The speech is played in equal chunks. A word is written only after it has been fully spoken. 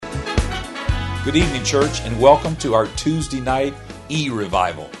Good evening, church, and welcome to our Tuesday night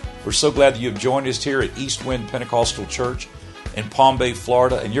E-Revival. We're so glad that you have joined us here at East Wind Pentecostal Church in Palm Bay,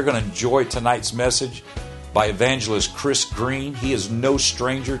 Florida, and you're going to enjoy tonight's message by evangelist Chris Green. He is no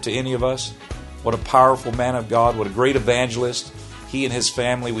stranger to any of us. What a powerful man of God, what a great evangelist. He and his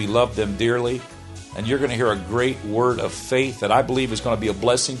family, we love them dearly, and you're going to hear a great word of faith that I believe is going to be a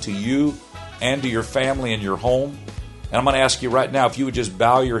blessing to you and to your family and your home. And I'm going to ask you right now if you would just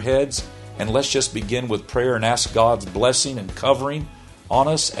bow your heads and let's just begin with prayer and ask God's blessing and covering on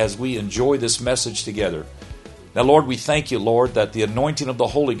us as we enjoy this message together. Now, Lord, we thank you, Lord, that the anointing of the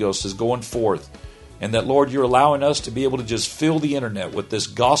Holy Ghost is going forth and that, Lord, you're allowing us to be able to just fill the internet with this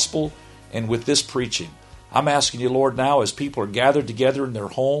gospel and with this preaching. I'm asking you, Lord, now as people are gathered together in their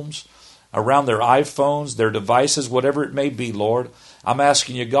homes, around their iPhones, their devices, whatever it may be, Lord, I'm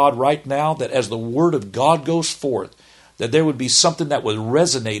asking you, God, right now that as the Word of God goes forth, that there would be something that would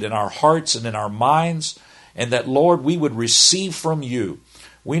resonate in our hearts and in our minds, and that, Lord, we would receive from you.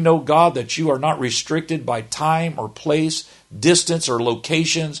 We know, God, that you are not restricted by time or place, distance or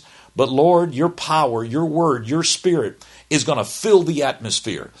locations, but, Lord, your power, your word, your spirit is going to fill the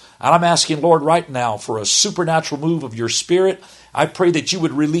atmosphere. And I'm asking, Lord, right now for a supernatural move of your spirit. I pray that you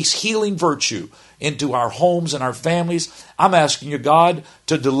would release healing virtue into our homes and our families. I'm asking you, God,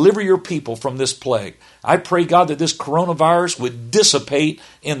 to deliver your people from this plague. I pray, God, that this coronavirus would dissipate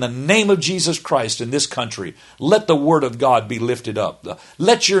in the name of Jesus Christ in this country. Let the word of God be lifted up.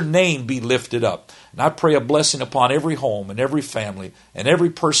 Let your name be lifted up. And I pray a blessing upon every home and every family and every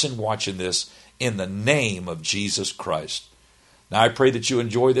person watching this in the name of Jesus Christ. Now I pray that you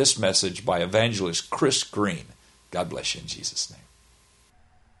enjoy this message by evangelist Chris Green. God bless you in Jesus' name.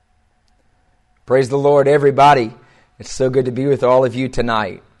 Praise the Lord, everybody. It's so good to be with all of you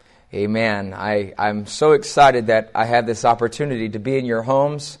tonight. Amen. I'm so excited that I have this opportunity to be in your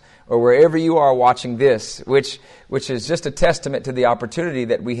homes or wherever you are watching this, which is just a testament to the opportunity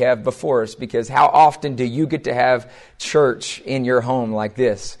that we have before us, because how often do you get to have church in your home like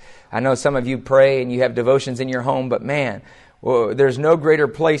this? I know some of you pray and you have devotions in your home, but man, well, there's no greater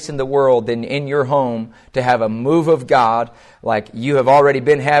place in the world than in your home to have a move of God like you have already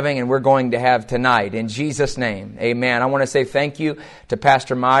been having and we're going to have tonight. In Jesus' name, amen. I want to say thank you to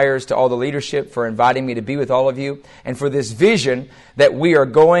Pastor Myers, to all the leadership for inviting me to be with all of you, and for this vision that we are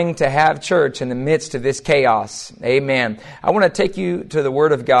going to have church in the midst of this chaos. Amen. I want to take you to the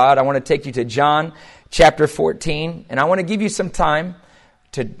Word of God. I want to take you to John chapter 14, and I want to give you some time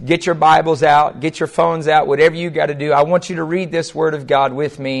to get your Bibles out, get your phones out, whatever you got to do. I want you to read this Word of God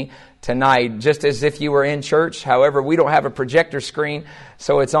with me tonight, just as if you were in church. However, we don't have a projector screen,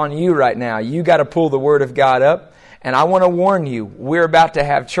 so it's on you right now. You got to pull the Word of God up. And I want to warn you, we're about to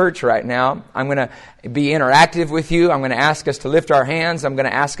have church right now. I'm going to be interactive with you. I'm going to ask us to lift our hands. I'm going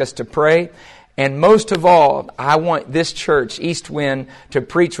to ask us to pray. And most of all, I want this church, East Wind, to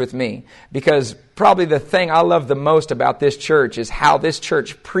preach with me, because probably the thing I love the most about this church is how this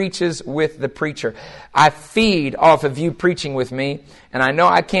church preaches with the preacher. I feed off of you preaching with me, and I know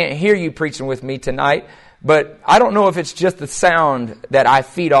I can't hear you preaching with me tonight, but I don't know if it's just the sound that I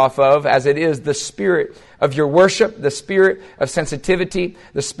feed off of, as it is the spirit of your worship, the spirit of sensitivity,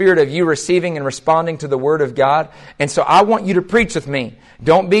 the spirit of you receiving and responding to the Word of God. And so I want you to preach with me.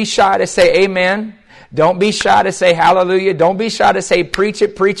 Don't be shy to say amen. Don't be shy to say hallelujah. Don't be shy to say preach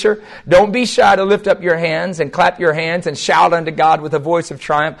it, preacher. Don't be shy to lift up your hands and clap your hands and shout unto God with a voice of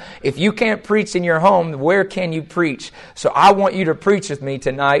triumph. If you can't preach in your home, where can you preach? So I want you to preach with me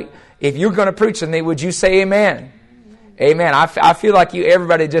tonight. If you're going to preach with me, would you say amen? Amen. I feel like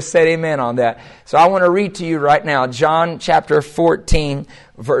everybody just said amen on that. So I want to read to you right now, John chapter 14,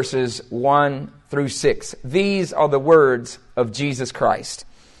 verses 1 through 6. These are the words of Jesus Christ.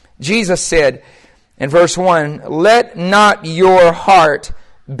 Jesus said in verse 1, "Let not your heart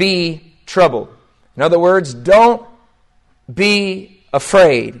be troubled." In other words, don't be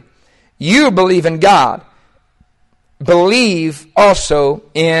afraid. You believe in God. Believe also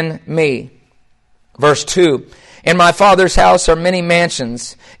in me. Verse 2, "In my Father's house are many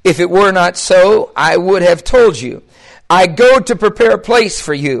mansions. If it were not so, I would have told you. I go to prepare a place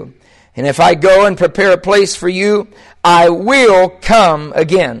for you. And if I go and prepare a place for you, I will come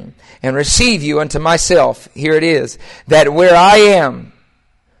again and receive you unto myself." Here it is. "That where I am,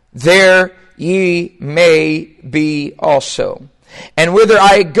 there ye may be also. And whither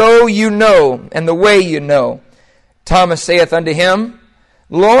I go you know, and the way you know." Thomas saith unto him,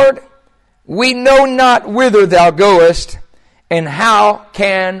 "Lord, we know not whither thou goest, and how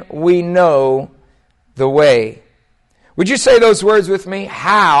can we know the way?" Would you say those words with me?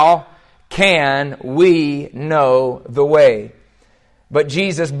 How can we know the way? But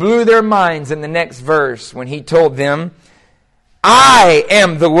Jesus blew their minds in the next verse when He told them, I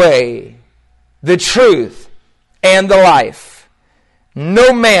am the way, the truth, and the life.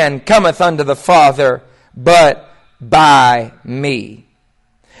 No man cometh unto the Father but by me.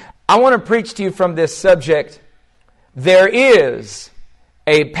 I want to preach to you from this subject. There is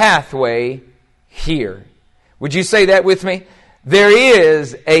a pathway here. Would you say that with me? There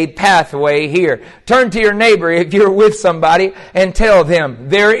is a pathway here. Turn to your neighbor if you're with somebody and tell them,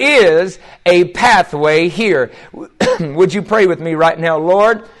 there is a pathway here. Would you pray with me right now?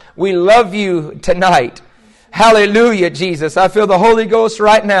 Lord, we love You tonight. Hallelujah, Jesus. I feel the Holy Ghost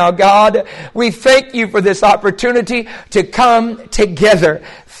right now. God, we thank You for this opportunity to come together.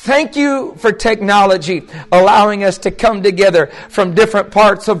 Thank You for technology, allowing us to come together from different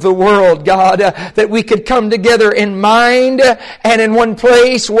parts of the world, God, that we could come together in mind and in one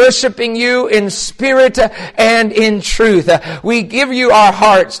place, worshiping You in spirit and in truth. We give You our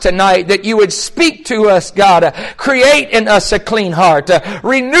hearts tonight, that You would speak to us, God. Create in us a clean heart.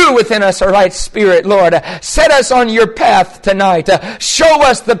 Renew within us a right spirit, Lord. Set us on Your path tonight. Show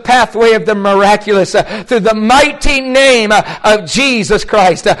us the pathway of the miraculous through the mighty name of Jesus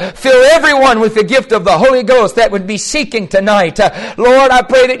Christ. Fill everyone with the gift of the Holy Ghost that would be seeking tonight. Lord, I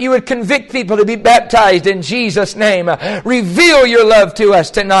pray that You would convict people to be baptized in Jesus' name. Reveal Your love to us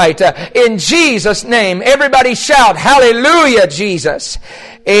tonight. In Jesus' name. Everybody shout, hallelujah, Jesus.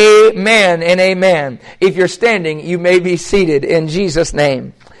 Amen and amen. If you're standing, you may be seated in Jesus'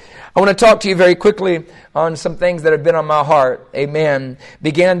 name. I want to talk to you very quickly on some things that have been on my heart. Amen.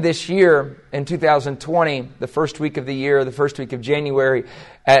 Began this year in 2020, the first week of the year, the first week of January,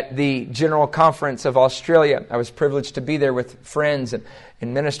 at the General Conference of Australia. I was privileged to be there with friends and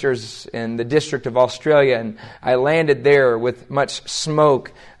ministers in the District of Australia, and I landed there with much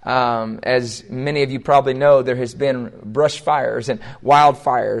smoke. As many of you probably know, there has been brush fires and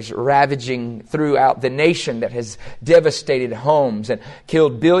wildfires ravaging throughout the nation that has devastated homes and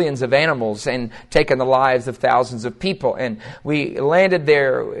killed billions of animals and taken the lives of thousands of people. And we landed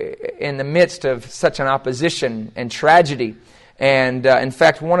there in the midst of such an opposition and tragedy. And in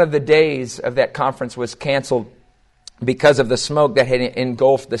fact, one of the days of that conference was canceled because of the smoke that had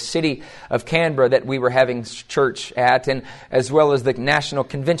engulfed the city of Canberra that we were having church at, and as well as the National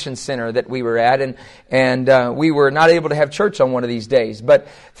Convention Center that we were at, and we were not able to have church on one of these days. But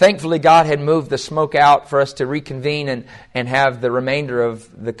thankfully, God had moved the smoke out for us to reconvene and have the remainder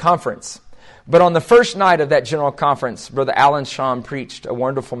of the conference. But on the first night of that general conference, Brother Alan Shawn preached a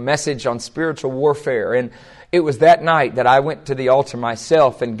wonderful message on spiritual warfare, and it was that night that I went to the altar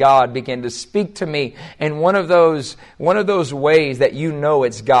myself, and God began to speak to me in one of those ways that you know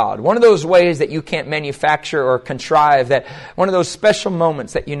it's God. One of those ways that you can't manufacture or contrive. That one of those special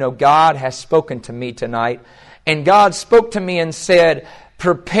moments that you know God has spoken to me tonight. And God spoke to me and said,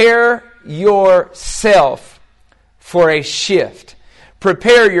 prepare yourself for a shift.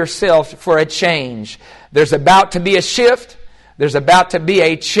 Prepare yourself for a change. There's about to be a shift. There's about to be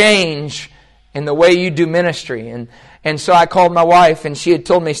a change in the way you do ministry. And so I called my wife, and she had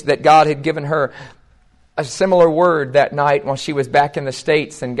told me that God had given her a similar word that night while she was back in the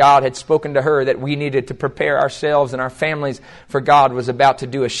States, and God had spoken to her that we needed to prepare ourselves and our families, for God was about to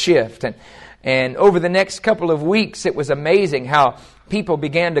do a shift. And over the next couple of weeks, it was amazing how people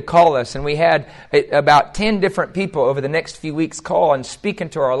began to call us, and we had about 10 different people over the next few weeks call and speak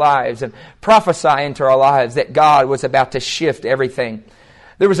into our lives and prophesy into our lives that God was about to shift everything.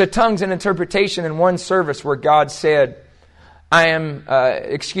 There was a tongues and interpretation in one service where God said,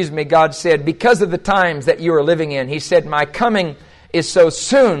 God said, because of the times that you are living in, He said, my coming is so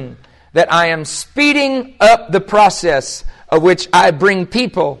soon that I am speeding up the process of which I bring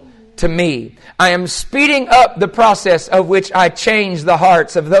people to me. I am speeding up the process of which I change the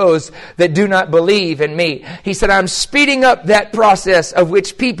hearts of those that do not believe in me. He said, I'm speeding up that process of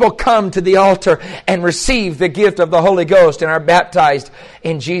which people come to the altar and receive the gift of the Holy Ghost and are baptized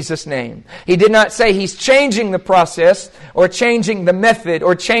in Jesus' name. He did not say He's changing the process or changing the method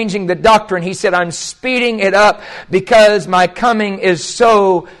or changing the doctrine. He said, I'm speeding it up because my coming is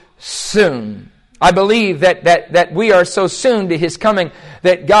so soon. I believe that we are so soon to His coming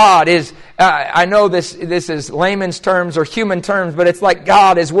that God is, I know this is layman's terms or human terms, but it's like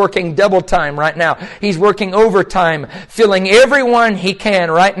God is working double time right now. He's working overtime, filling everyone He can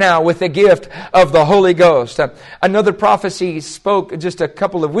right now with the gift of the Holy Ghost. Another prophecy spoke just a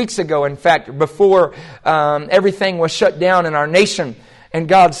couple of weeks ago, in fact, before everything was shut down in our nation. And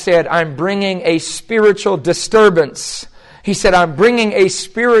God said, I'm bringing a spiritual disturbance. He said, I'm bringing a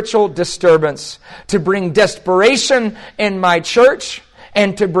spiritual disturbance to bring desperation in my church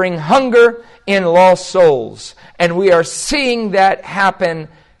and to bring hunger in lost souls. And we are seeing that happen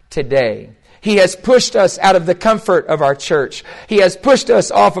today. He has pushed us out of the comfort of our church. He has pushed us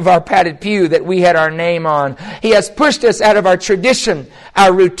off of our padded pew that we had our name on. He has pushed us out of our tradition,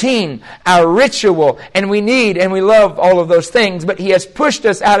 our routine, our ritual. And we need and we love all of those things. But He has pushed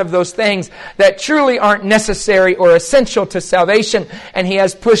us out of those things that truly aren't necessary or essential to salvation. And He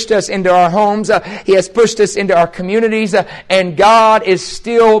has pushed us into our homes. He has pushed us into our communities. And God is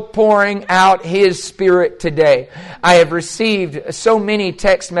still pouring out His Spirit today. I have received so many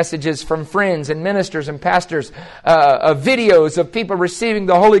text messages from friends and ministers and pastors, of videos of people receiving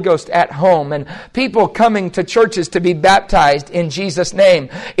the Holy Ghost at home and people coming to churches to be baptized in Jesus' name.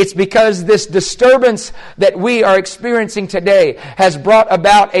 It's because this disturbance that we are experiencing today has brought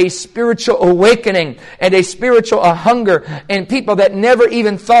about a spiritual awakening and a spiritual hunger in people that never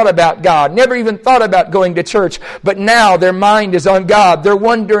even thought about God, never even thought about going to church, but now their mind is on God. They're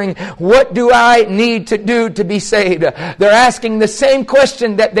wondering, what do I need to do to be saved? They're asking the same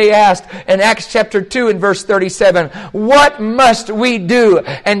question that they asked in Acts chapter 2 and verse 37. What must we do?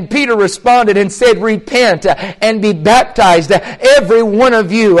 And Peter responded and said, repent and be baptized, every one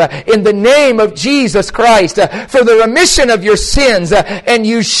of you, in the name of Jesus Christ, for the remission of your sins, and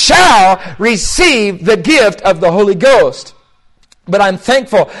you shall receive the gift of the Holy Ghost. But I'm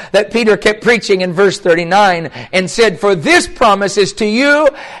thankful that Peter kept preaching in verse 39 and said, for this promise is to you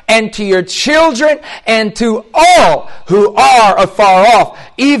and to your children and to all who are afar off,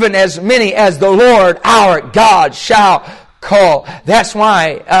 even as many as the Lord our God shall call. That's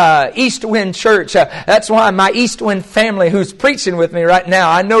why East Wind Church, that's why my East Wind family who's preaching with me right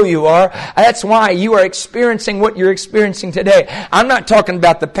now, I know you are. That's why you are experiencing what you're experiencing today. I'm not talking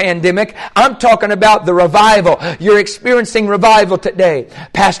about the pandemic. I'm talking about the revival. You're experiencing revival today.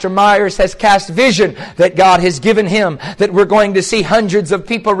 Pastor Myers has cast vision that God has given him that we're going to see hundreds of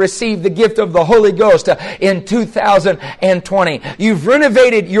people receive the gift of the Holy Ghost in 2020. You've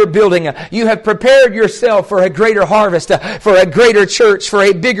renovated your building. You have prepared yourself for a greater harvest, for a greater church, for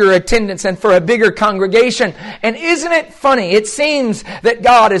a bigger attendance, and for a bigger congregation. And isn't it funny? It seems that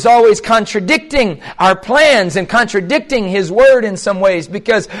God is always contradicting our plans and contradicting His Word in some ways,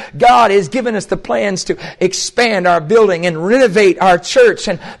 because God has given us the plans to expand our building and renovate our church.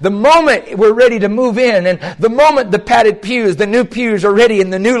 And the moment we're ready to move in, and the moment the padded pews, the new pews are ready,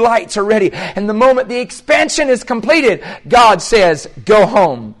 and the new lights are ready, and the moment the expansion is completed, God says, go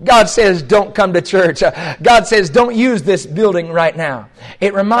home. God says, don't come to church. God says, don't use this building right now.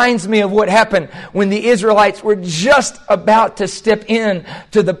 It reminds me of what happened when the Israelites were just about to step in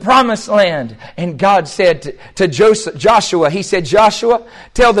to the promised land. And God said to Joshua, He said, Joshua,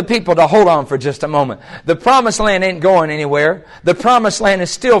 tell the people to hold on for just a moment. The promised land ain't going anywhere. The promised land is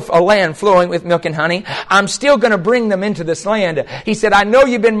still a land flowing with milk and honey. I'm still going to bring them into this land. He said, I know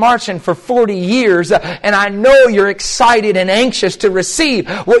you've been marching for 40 years, and I know you're excited and anxious to receive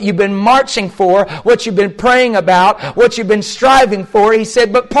what you've been marching for, what you've been praying about, what you've been striving for. He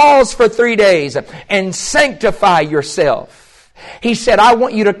said, but pause for 3 days and sanctify yourself. He said, I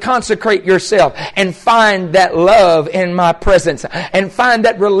want you to consecrate yourself and find that love in my presence and find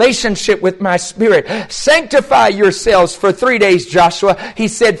that relationship with my Spirit. Sanctify yourselves for 3 days, Joshua. He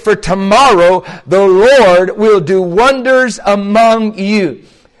said, for tomorrow the Lord will do wonders among you.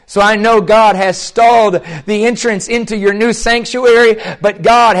 So I know God has stalled the entrance into your new sanctuary, but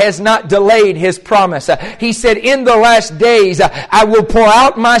God has not delayed His promise. He said, in the last days, I will pour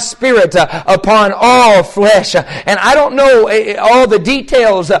out my Spirit upon all flesh. And I don't know all the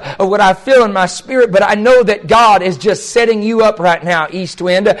details of what I feel in my spirit, but I know that God is just setting you up right now, East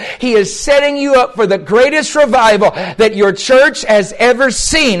Wind. He is setting you up for the greatest revival that your church has ever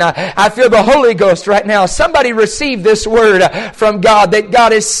seen. I feel the Holy Ghost right now. Somebody receive this word from God, that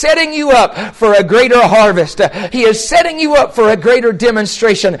God is setting you up for a greater harvest. He is setting you up for a greater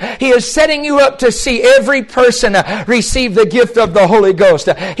demonstration. He is setting you up to see every person receive the gift of the Holy Ghost.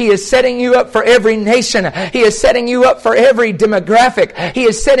 He is setting you up for every nation. He is setting you up for every demographic. He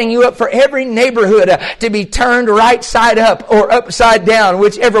is setting you up for every neighborhood to be turned right side up or upside down,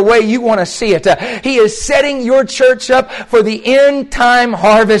 whichever way you want to see it. He is setting your church up for the end time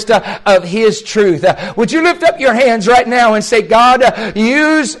harvest of His truth. Would you lift up your hands right now and say, God,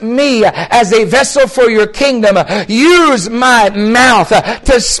 use me as a vessel for your kingdom. Use my mouth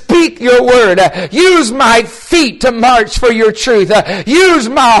to speak your word. Use my feet to march for your truth. Use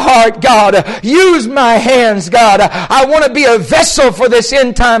my heart, God. Use my hands, God. I want to be a vessel for this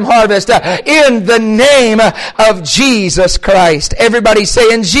end time harvest in the name of Jesus Christ. Everybody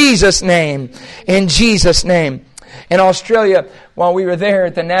say, in Jesus' name. In Jesus' name. In Australia, while we were there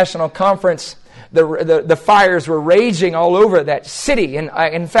at the national conference, The fires were raging all over that city, and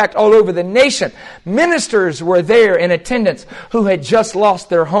in fact, all over the nation. Ministers were there in attendance who had just lost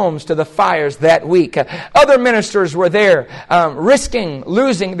their homes to the fires that week. Other ministers were there risking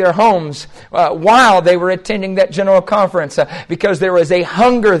losing their homes while they were attending that general conference because there was a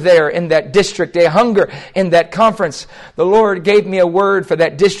hunger there in that district, a hunger in that conference. The Lord gave me a word for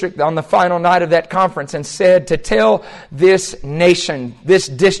that district on the final night of that conference and said to tell this nation, this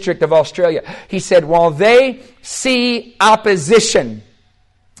district of Australia, He said, while they see opposition,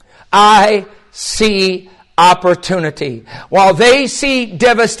 I see opportunity. While they see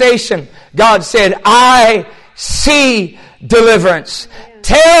devastation, God said, I see deliverance.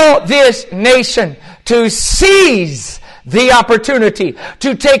 Tell this nation to seize the opportunity,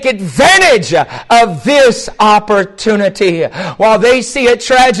 to take advantage of this opportunity. While they see a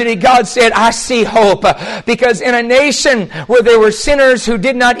tragedy, God said, I see hope. Because in a nation where there were sinners who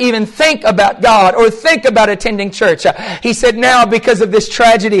did not even think about God or think about attending church, He said, now because of this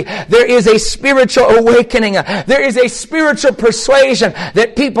tragedy, there is a spiritual awakening. There is a spiritual persuasion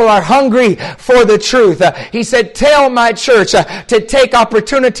that people are hungry for the truth. He said, tell my church to take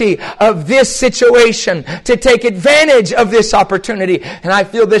opportunity of this situation, to take advantage of this opportunity. And I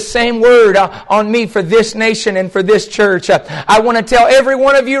feel this same word on me for this nation and for this church. I want to tell every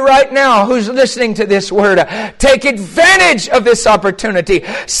one of you right now who's listening to this word, take advantage of this opportunity.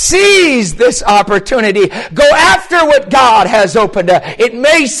 Seize this opportunity. Go after what God has opened. It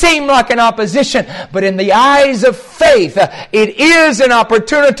may seem like an opposition, but in the eyes of faith, it is an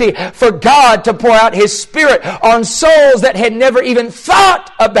opportunity for God to pour out His Spirit on souls that had never even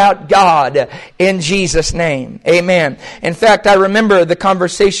thought about God, in Jesus' name. Amen. In fact, I remember the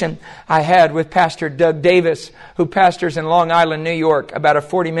conversation I had with Pastor Doug Davis, who pastors in Long Island, New York, about a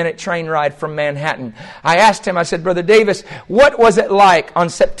 40-minute train ride from Manhattan. I asked him, I said, Brother Davis, what was it like on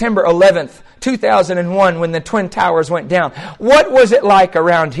September 11th, 2001, when the Twin Towers went down? What was it like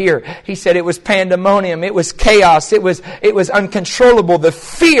around here? He said it was pandemonium. It was chaos. It was uncontrollable. The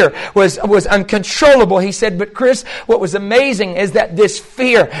fear was uncontrollable. He said, but Chris, what was amazing is that this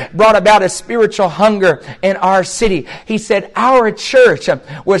fear brought about a spiritual hunger in our city. He said our church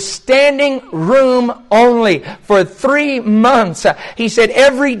was standing room only for 3 months. He said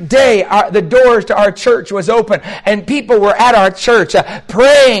every day the doors to our church was open and people were at our church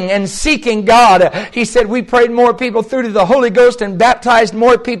praying and seeking God. He said we prayed more people through to the Holy Ghost and baptized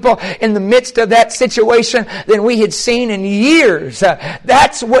more people in the midst of that situation than we had seen in years.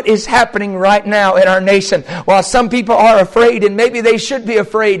 That's what is happening right now in our nation. While some people are afraid, and maybe they should be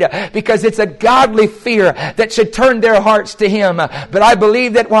afraid because it's a godly fear that should turn their hearts to Him. But I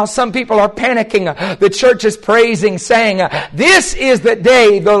believe that while some people are panicking, the church is praising, saying, this is the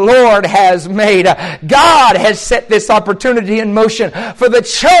day the Lord has made. God has set this opportunity in motion for the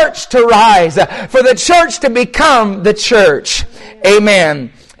church to rise, for the church to become the church.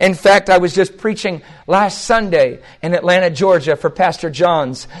 Amen. In fact, I was just preaching last Sunday in Atlanta, Georgia for Pastor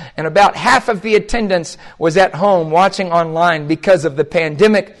John's, and about half of the attendance was at home watching online because of the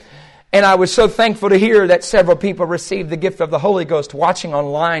pandemic. And I was so thankful to hear that several people received the gift of the Holy Ghost watching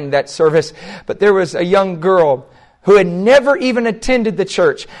online that service. But there was a young girl who had never even attended the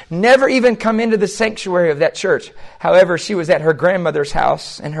church, never even come into the sanctuary of that church. However, she was at her grandmother's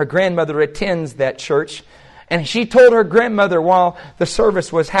house, and her grandmother attends that church. And she told her grandmother while the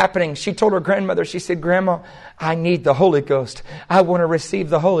service was happening, she told her grandmother, she said, Grandma, I need the Holy Ghost. I want to receive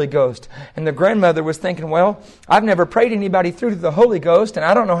the Holy Ghost. And the grandmother was thinking, well, I've never prayed anybody through to the Holy Ghost, and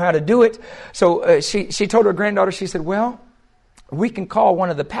I don't know how to do it. So she told her granddaughter, she said, well, we can call one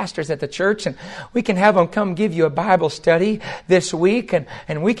of the pastors at the church and we can have them come give you a Bible study this week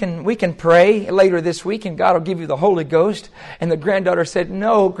and we can pray later this week and God will give you the Holy Ghost. And the granddaughter said,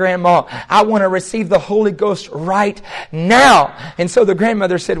 no, Grandma, I want to receive the Holy Ghost right now. And so the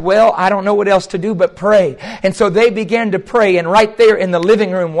grandmother said, well, I don't know what else to do but pray. And so they began to pray, and right there in the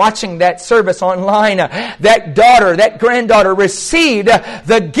living room watching that service online, that granddaughter received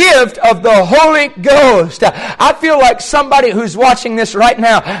the gift of the Holy Ghost. I feel like somebody who's watching this right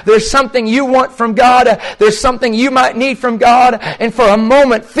now, there's something you want from God, there's something you might need from God, and for a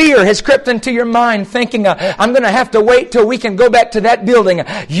moment fear has crept into your mind thinking, I'm going to have to wait till we can go back to that building.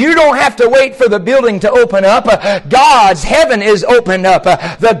 You don't have to wait for the building to open up. God's heaven is opened up.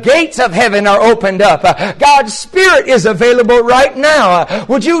 The gates of heaven are opened up. God's Spirit is available right now.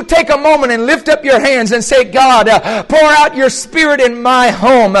 Would you take a moment and lift up your hands and say, God, pour out your Spirit in my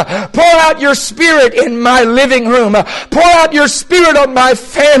home. Pour out your Spirit in my living room. Pour out your Spirit on my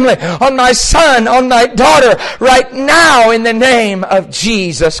family, on my son, on my daughter, right now in the name of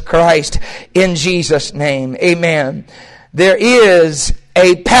Jesus Christ. In Jesus' name, amen. There is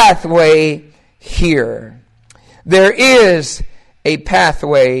a pathway here. There is a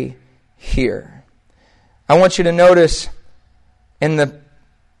pathway here. I want you to notice in the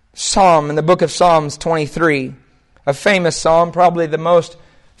book of Psalms 23, a famous psalm, probably the most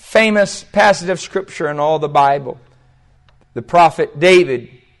famous passage of Scripture in all the Bible. The prophet David,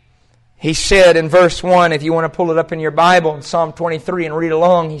 he said in verse 1, if you want to pull it up in your Bible, in Psalm 23 and read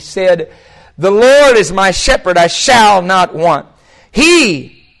along, he said, "The Lord is my shepherd, I shall not want.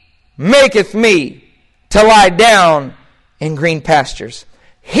 He maketh me to lie down in green pastures.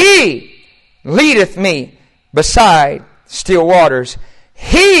 He leadeth me beside still waters.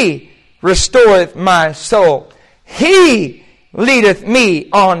 He restoreth my soul. He leadeth me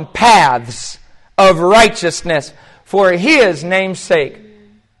on paths of righteousness for His name's sake."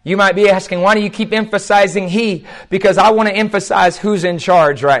 You might be asking, why do you keep emphasizing He? Because I want to emphasize who's in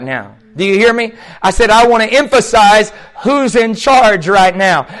charge right now. Do you hear me? I said I want to emphasize who's in charge right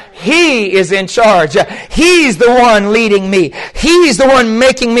now. He is in charge. He's the one leading me. He's the one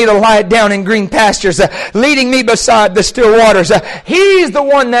making me to lie down in green pastures, leading me beside the still waters. He's the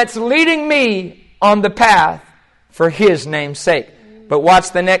one that's leading me on the path for His name's sake. But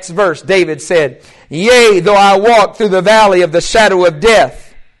watch the next verse. David said, "Yea, though I walk through the valley of the shadow of death."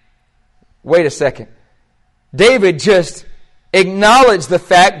 Wait a second. David just acknowledged the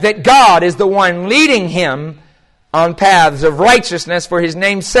fact that God is the one leading him on paths of righteousness for His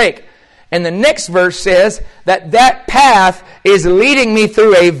name's sake. And the next verse says that path is leading me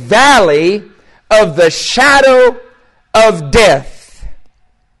through a valley of the shadow of death.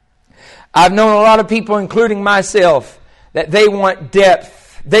 I've known a lot of people, including myself, that they want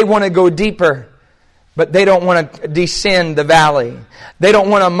depth. They want to go deeper, but they don't want to descend the valley. They don't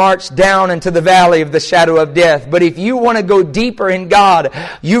want to march down into the valley of the shadow of death. But if you want to go deeper in God,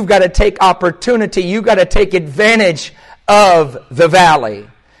 you've got to take opportunity. You've got to take advantage of the valley.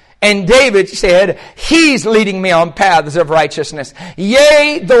 And David said, He's leading me on paths of righteousness.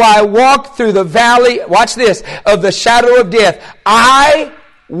 Yea, though I walk through the valley, watch this, of the shadow of death, I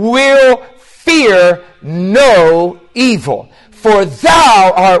will fear no evil. For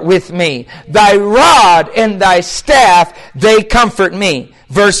Thou art with me. Thy rod and Thy staff, they comfort me.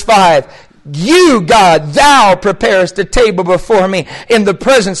 Verse 5. You, God, Thou preparest a table before me in the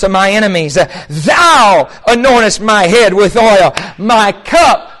presence of my enemies. Thou anointest my head with oil. My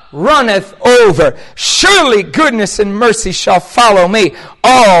cup runneth over. Surely goodness and mercy shall follow me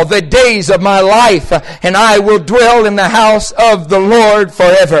all the days of my life, and I will dwell in the house of the Lord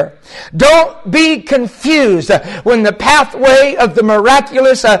forever. Don't be confused when the pathway of the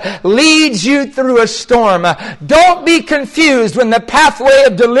miraculous leads you through a storm. Don't be confused when the pathway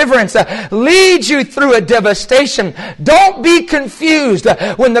of deliverance leads you through a devastation. Don't be confused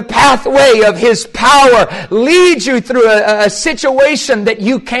when the pathway of His power leads you through a situation that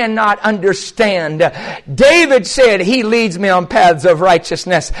you cannot understand. David said, He leads me on paths of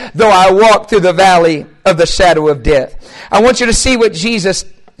righteousness, though I walk through the valley of the shadow of death. I want you to see what Jesus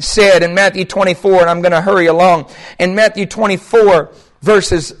said in Matthew 24, and I'm going to hurry along. In Matthew 24,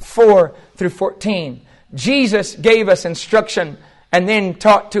 verses 4 through 14, Jesus gave us instruction and then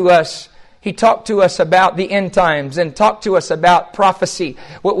talked to us. He talked to us about the end times and talked to us about prophecy,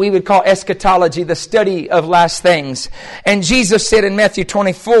 what we would call eschatology, the study of last things. And Jesus said in Matthew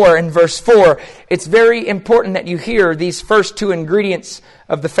 24 and verse 4, it's very important that you hear these first two ingredients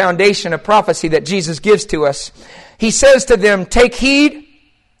of the foundation of prophecy that Jesus gives to us. He says to them, take heed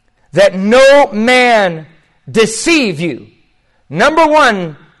that no man deceive you. Number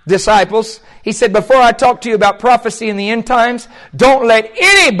one, disciples, he said, before I talk to you about prophecy in the end times, don't let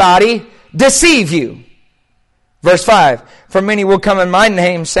anybody deceive you. Verse 5, for many will come in my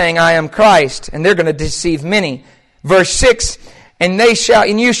name saying, I am Christ, and they're going to deceive many. Verse 6, and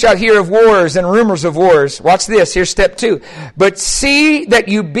you shall hear of wars and rumors of wars. Watch this, here's step 2. But see that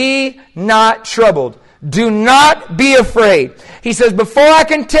you be not troubled. Do not be afraid. He says, before I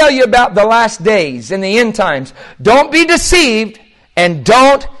can tell you about the last days and the end times, don't be deceived and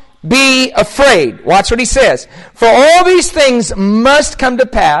don't be afraid. Watch what he says. For all these things must come to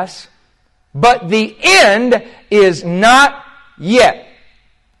pass, but the end is not yet.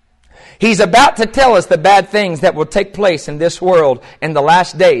 He's about to tell us the bad things that will take place in this world in the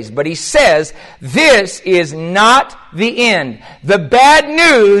last days. But he says, this is not the end. The bad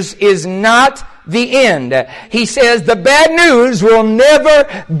news is not the end. He says, the bad news will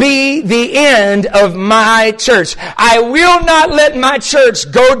never be the end of my church. I will not let my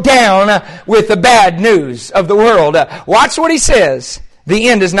church go down with the bad news of the world. Watch what he says. The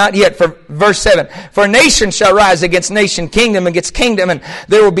end is not yet. For verse 7, for nation shall rise against nation, kingdom against kingdom, and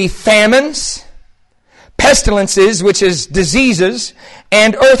there will be famines, pestilences, which is diseases,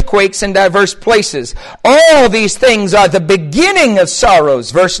 and earthquakes in diverse places. All these things are the beginning of sorrows.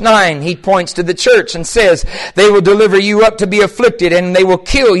 Verse 9, he points to the church and says, they will deliver you up to be afflicted, and they will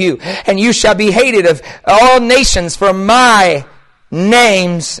kill you, and you shall be hated of all nations for my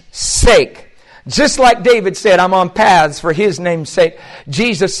name's sake. Just like David said, I'm on paths for His name's sake.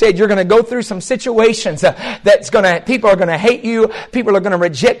 Jesus said, you're going to go through some situations people are going to hate you. People are going to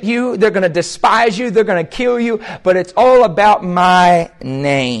reject you. They're going to despise you. They're going to kill you. But it's all about my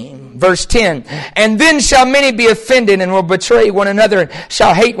name. Verse 10, and then shall many be offended and will betray one another and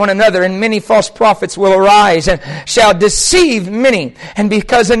shall hate one another, and many false prophets will arise and shall deceive many. And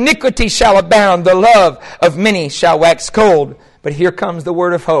because iniquity shall abound, the love of many shall wax cold. But here comes the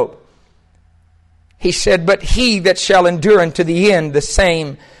word of hope. He said, but he that shall endure unto the end, the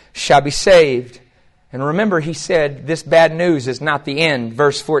same shall be saved. And remember, he said, this bad news is not the end.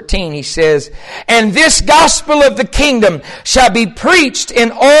 Verse 14, he says, and this gospel of the kingdom shall be preached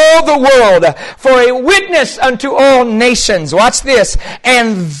in all the world for a witness unto all nations. Watch this.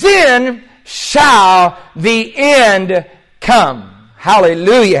 And then shall the end come.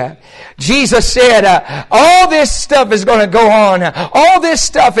 Hallelujah. Jesus said, all this stuff is going to go on. All this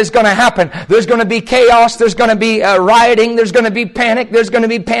stuff is going to happen. There's going to be chaos. There's going to be rioting. There's going to be panic. There's going to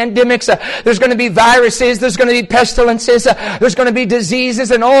be pandemics. There's going to be viruses. There's going to be pestilences. There's going to be diseases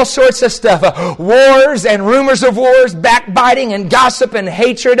and all sorts of stuff. Wars and rumors of wars, backbiting and gossip and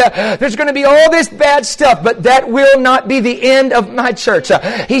hatred. There's going to be all this bad stuff, but that will not be the end of my church.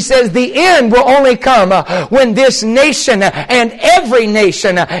 He says the end will only come when this nation and every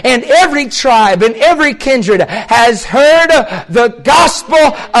nation and every tribe and every kindred has heard the gospel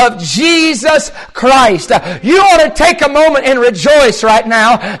of Jesus Christ. You ought to take a moment and rejoice right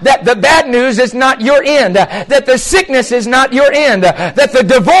now that the bad news is not your end, that the sickness is not your end, that the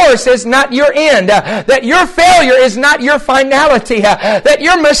divorce is not your end, that your failure is not your finality, that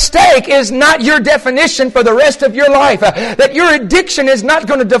your mistake is not your definition for the rest of your life, that your addiction is not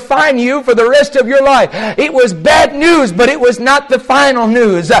going to define you for the rest of your life. It was bad news, but it was not the final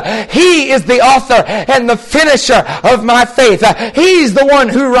news. He is the author and the finisher of my faith. He's the one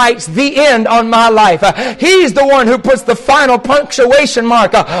who writes the end on my life. He's the one who puts the final punctuation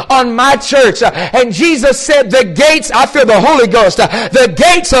mark on my church. And Jesus said, the gates, I feel the Holy Ghost, the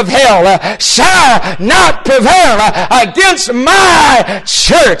gates of hell shall not prevail against my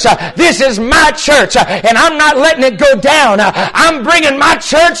church. This is my church, and I'm not letting it go down. I'm bringing my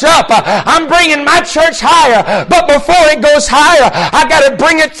church up. I'm bringing my church higher. But before it goes higher, I got to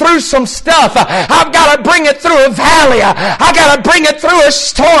bring it through some stuff. I've got to bring it through a valley. I got to bring it through a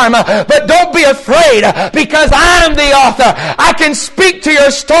storm. But don't be afraid, because I'm the author. I can speak to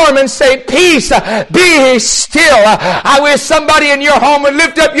your storm and say, peace, be still. I wish somebody in your home would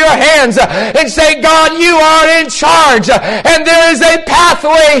lift up your hands and say, God, you are in charge. And there is a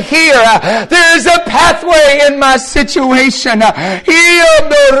pathway here. There is a pathway in my situation.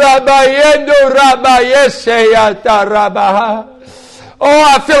 Oh,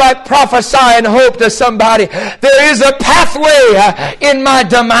 I feel like prophesying hope to somebody. There is a pathway in my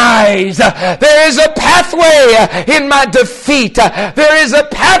demise. There is a pathway in my defeat. There is a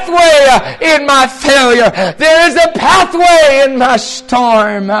pathway in my failure. There is a pathway in my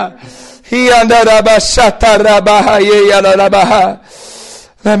storm.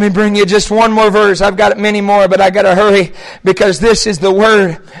 Let me bring you just one more verse. I've got many more, but I got to hurry because this is the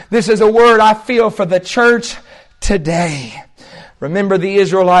word. This is a word I feel for the church today. Remember, the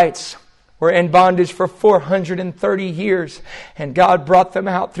Israelites were in bondage for 430 years, and God brought them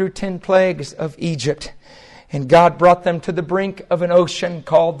out through 10 plagues of Egypt. And God brought them to the brink of an ocean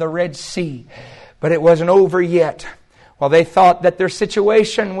called the Red Sea. But it wasn't over yet. While they thought that their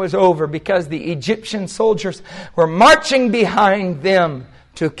situation was over because the Egyptian soldiers were marching behind them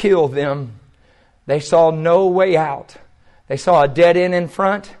to kill them, they saw no way out. They saw a dead end in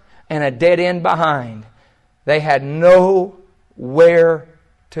front and a dead end behind. They had nowhere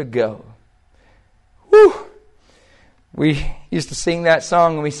to go. Whew. We used to sing that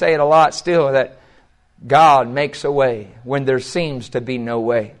song, and we say it a lot still, that God makes a way when there seems to be no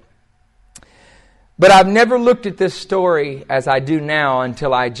way. But I've never looked at this story as I do now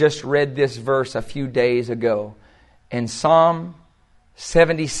until I just read this verse a few days ago. In Psalm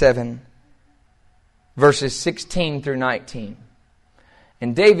 77, verses 16 through 19.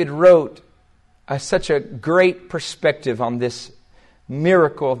 And David wrote such a great perspective on this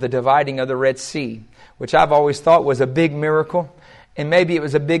miracle of the dividing of the Red Sea, which I've always thought was a big miracle. And maybe it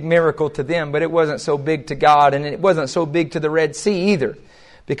was a big miracle to them, but it wasn't so big to God, and it wasn't so big to the Red Sea either.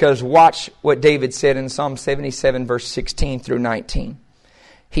 Because watch what David said in Psalm 77, verse 16 through 19.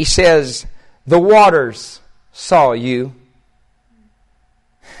 He says, The waters saw you.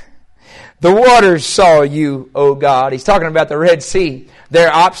 The waters saw you, O God. He's talking about the Red Sea,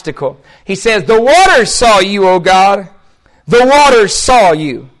 their obstacle. He says, the waters saw you, O God. The waters saw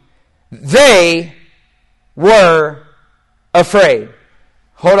you. They were afraid.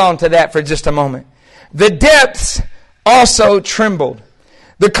 Hold on to that for just a moment. The depths also trembled.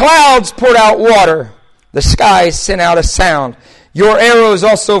 The clouds poured out water. The skies sent out a sound. Your arrows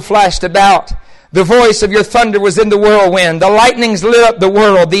also flashed about. The voice of your thunder was in the whirlwind. The lightnings lit up the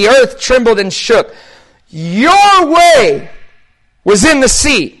world. The earth trembled and shook. Your way was in the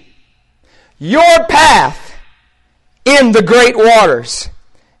sea. Your path in the great waters.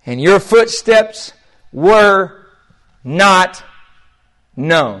 And your footsteps were not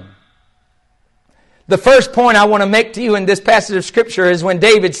known. The first point I want to make to you in this passage of Scripture is when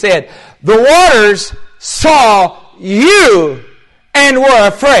David said, the waters saw you and were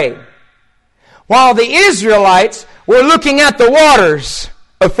afraid. While the Israelites were looking at the waters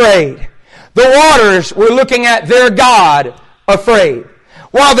afraid. The waters were looking at their God afraid.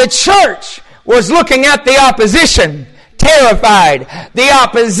 While the church was looking at the opposition terrified. The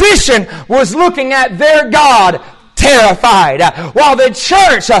opposition was looking at their God terrified. While the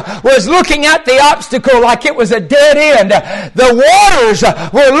church was looking at the obstacle like it was a dead end, the waters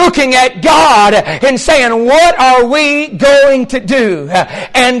were looking at God and saying, what are we going to do?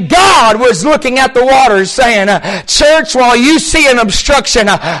 And God was looking at the waters saying, church, while you see an obstruction,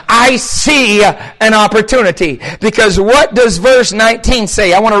 I see an opportunity. Because what does verse 19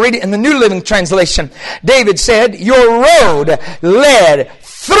 say? I want to read it in the New Living Translation. David said, your road led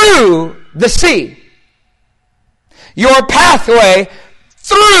through the sea. Your pathway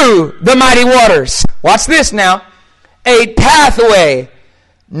through the mighty waters. Watch this now. A pathway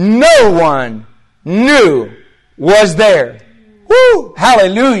no one knew was there. Woo!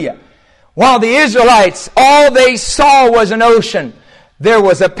 Hallelujah. While the Israelites, all they saw was an ocean, there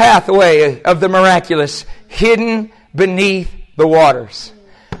was a pathway of the miraculous hidden beneath the waters.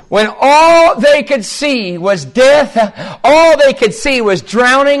 When all they could see was death, all they could see was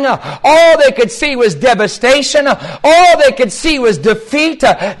drowning, all they could see was devastation, all they could see was defeat,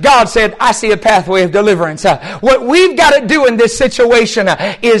 God said, I see a pathway of deliverance. What we've got to do in this situation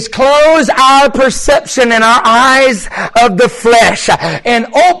is close our perception and our eyes of the flesh and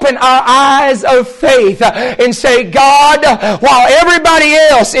open our eyes of faith and say, God, while everybody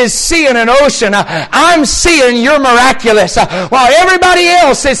else is seeing an ocean, I'm seeing your miraculous. While everybody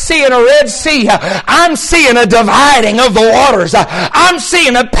else is seeing a Red Sea, I'm seeing a dividing of the waters. I'm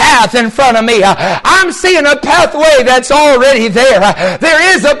seeing a path in front of me. I'm seeing a pathway that's already there.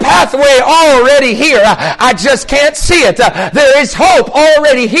 There is a pathway already here. I just can't see it. There is hope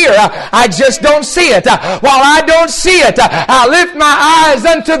already here. I just don't see it. While I don't see it, I lift my eyes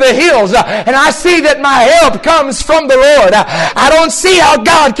unto the hills and I see that my help comes from the Lord. I don't see how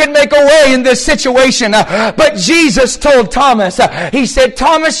God can make a way in this situation, but Jesus told Thomas, He said,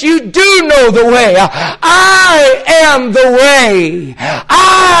 Thomas, you do know the way. I am the way.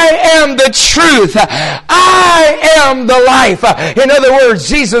 I am the truth. I am the life. In other words,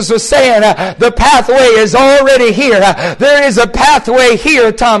 Jesus was saying, the pathway is already here. There is a pathway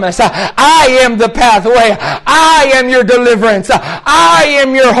here, Thomas. I am the pathway. I am your deliverance. I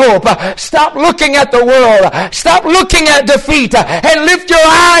am your hope. Stop looking at the world. Stop looking at defeat and lift your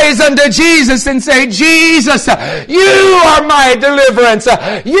eyes unto Jesus and say, Jesus, you are my deliverance.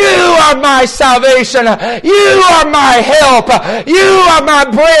 You are my salvation. You are my help. You are my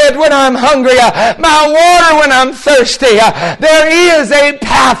bread when I'm hungry. My water when I'm thirsty. There is a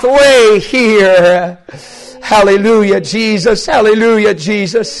pathway here. Hallelujah, Jesus. Hallelujah,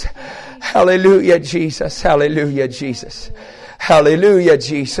 Jesus. Hallelujah, Jesus. Hallelujah, Jesus. Hallelujah,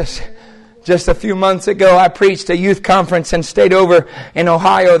 Jesus. Just a few months ago, I preached a youth conference and stayed over in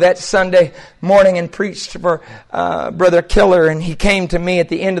Ohio that Sunday morning and preached for Brother Killer. And he came to me at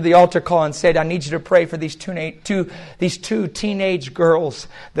the end of the altar call and said, I need you to pray for these two teenage girls.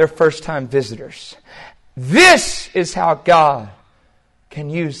 They're first-time visitors. This is how God can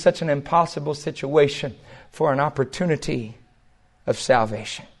use such an impossible situation for an opportunity of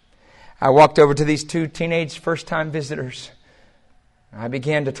salvation. I walked over to these two teenage first-time visitors. I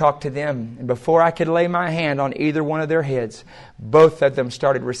began to talk to them, and before I could lay my hand on either one of their heads, both of them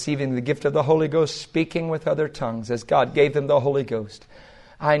started receiving the gift of the Holy Ghost, speaking with other tongues as God gave them the Holy Ghost.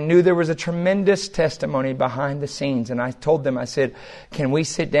 I knew there was a tremendous testimony behind the scenes, and I told them, I said, can we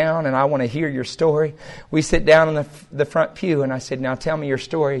sit down, and I want to hear your story. We sit down in the front pew, and I said, now tell me your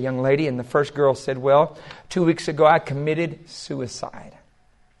story, young lady. And the first girl said, well, 2 weeks ago I committed suicide.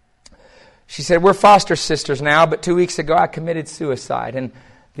 She said, we're foster sisters now, but 2 weeks ago I committed suicide. And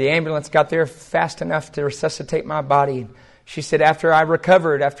The ambulance got there fast enough to resuscitate my body. She said after I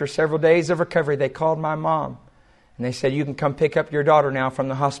recovered, after several days of recovery, they called my mom. And they said, you can come pick up your daughter now from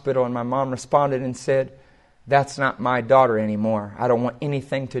the hospital. And my mom responded and said, that's not my daughter anymore. I don't want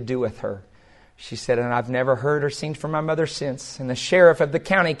anything to do with her. She said, and I've never heard or seen from my mother since. And the sheriff of the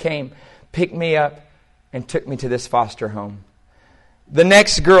county came, picked me up, and took me to this foster home. The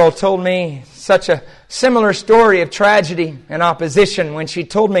next girl told me such a similar story of tragedy and opposition when she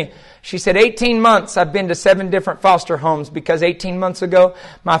told me, she said, 18 months I've been to 7 different foster homes because 18 months ago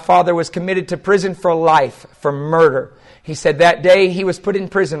my father was committed to prison for life for murder. He said that day he was put in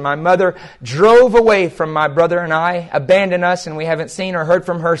prison, my mother drove away from my brother and I, abandoned us, and we haven't seen or heard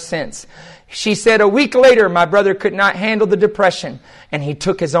from her since. She said a week later, my brother could not handle the depression and he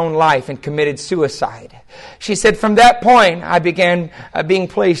took his own life and committed suicide. She said from that point, I began being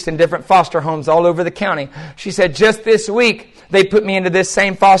placed in different foster homes all over the county. She said just this week, they put me into this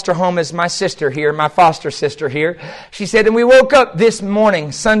same foster home as my sister here, my foster sister here. She said, and we woke up this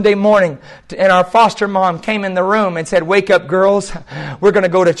morning, Sunday morning, and our foster mom came in the room and said, wake up girls, we're going to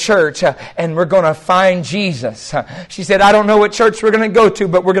go to church and we're going to find Jesus. She said, I don't know what church we're going to go to,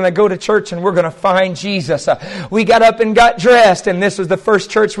 but we're going to go to church and we're going to find Jesus. We got up and got dressed, and this was the first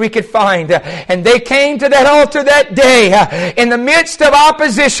church we could find. And they came to that altar that day in the midst of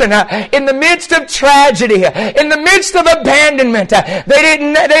opposition, in the midst of tragedy, in the midst of abandonment. They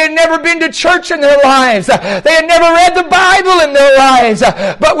had never been to church in their lives. They had never read the Bible in their lives.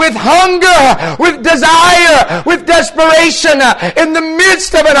 But with hunger, with desire, with desperation, in the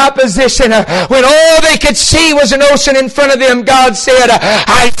midst of an opposition, when all they could see was an ocean in front of them, God said,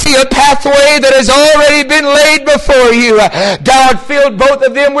 I see a pathway that has already been laid before you. God filled both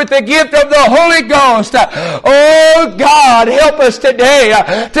of them with the gift of the Holy Ghost. Oh God, help us today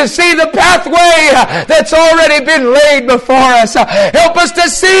to see the pathway that's already been laid before us. Help us to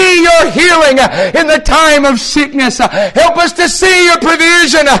see your healing in the time of sickness. Help us to see your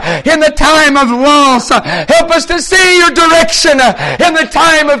provision in the time of loss. Help us to see your direction in the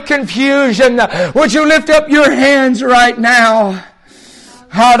time of confusion. Would you lift up your hands right now?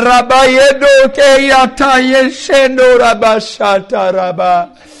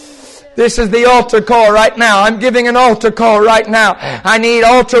 This is the altar call right now. I'm giving an altar call right now. I need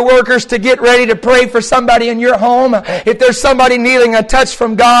altar workers to get ready to pray for somebody in your home. If there's somebody needing a touch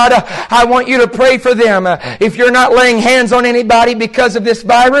from God, I want you to pray for them. If you're not laying hands on anybody because of this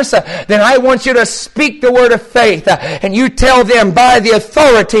virus, then I want you to speak the word of faith. And you tell them by the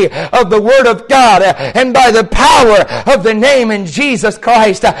authority of the word of God and by the power of the name in Jesus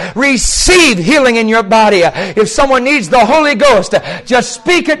Christ, receive healing in your body. If someone needs the Holy Ghost, just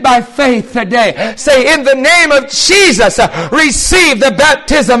speak it by faith today. Say, in the name of Jesus, receive the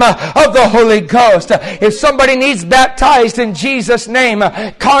baptism of the Holy Ghost. If somebody needs baptized in Jesus' name,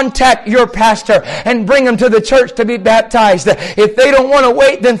 contact your pastor and bring them to the church to be baptized. If they don't want to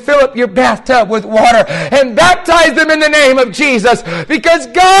wait, then fill up your bathtub with water and baptize them in the name of Jesus, because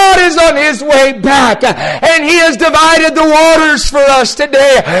God is on His way back and He has divided the waters for us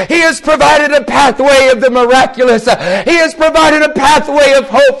today. He has provided a pathway of the miraculous. He has provided a pathway of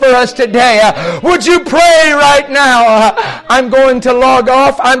hope for us today. Would you pray right now? I'm going to log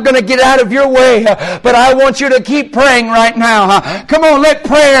off. I'm going to get out of your way, but I want you to keep praying right now. Come on, let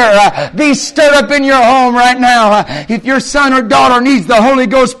prayer be stirred up in your home right now. If your son or daughter needs the Holy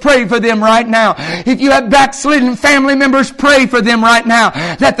Ghost, pray for them right now. If you have backslidden family members, pray for them right now,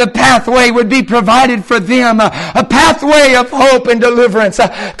 that the pathway would be provided for them, a pathway of hope and deliverance.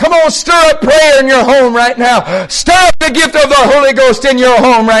 Come on, stir up prayer in your home right now. Stir up the gift of the Holy Ghost in your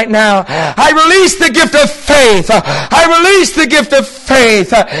home right now. I release the gift of faith. I release the gift of faith.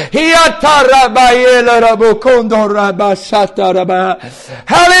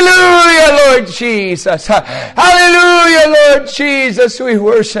 Hallelujah, Lord Jesus. Hallelujah, Lord Jesus. We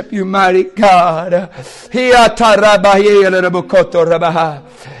worship you, mighty God.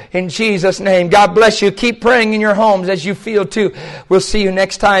 In Jesus' name. God bless you. Keep praying in your homes as you feel to. We'll see you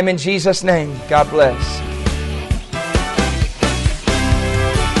next time in Jesus' name. God bless.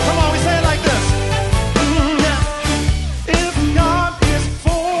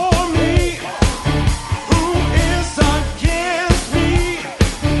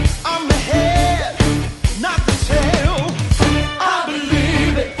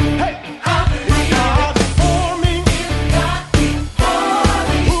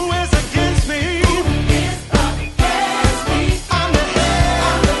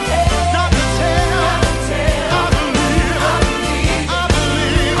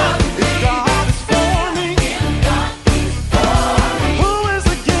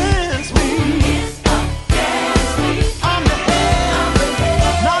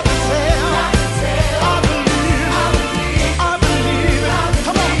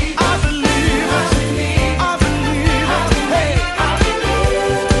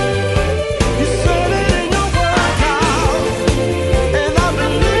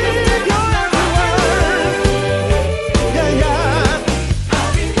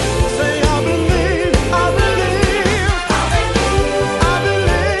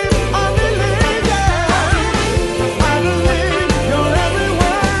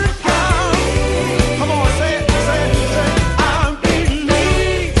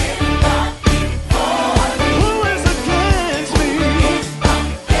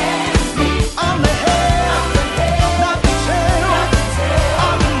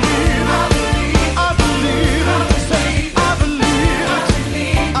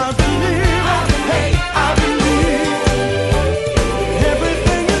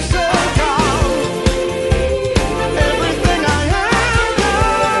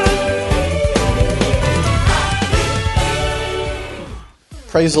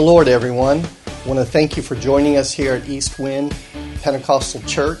 Praise the Lord, everyone. I want to thank you for joining us here at East Wind Pentecostal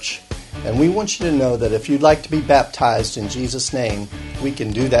Church. And we want you to know that if you'd like to be baptized in Jesus' name, we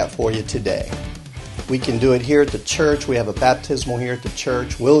can do that for you today. We can do it here at the church. We have a baptismal here at the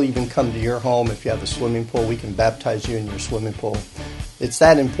church. We'll even come to your home if you have a swimming pool. We can baptize you in your swimming pool. It's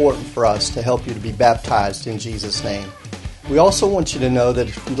that important for us to help you to be baptized in Jesus' name. We also want you to know that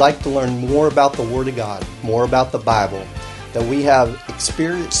if you'd like to learn more about the Word of God, more about the Bible, that we have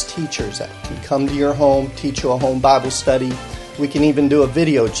experienced teachers that can come to your home, teach you a home Bible study. We can even do a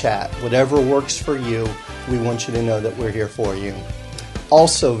video chat. Whatever works for you, we want you to know that we're here for you.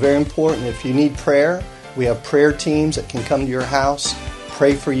 Also, very important, if you need prayer, we have prayer teams that can come to your house,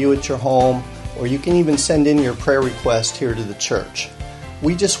 pray for you at your home, or you can even send in your prayer request here to the church.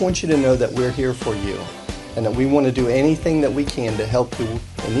 We just want you to know that we're here for you and that we want to do anything that we can to help you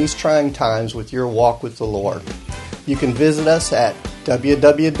in these trying times with your walk with the Lord. You can visit us at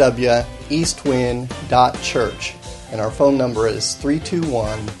www.eastwind.church, and our phone number is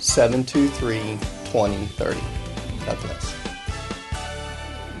 321-723-2030. God bless.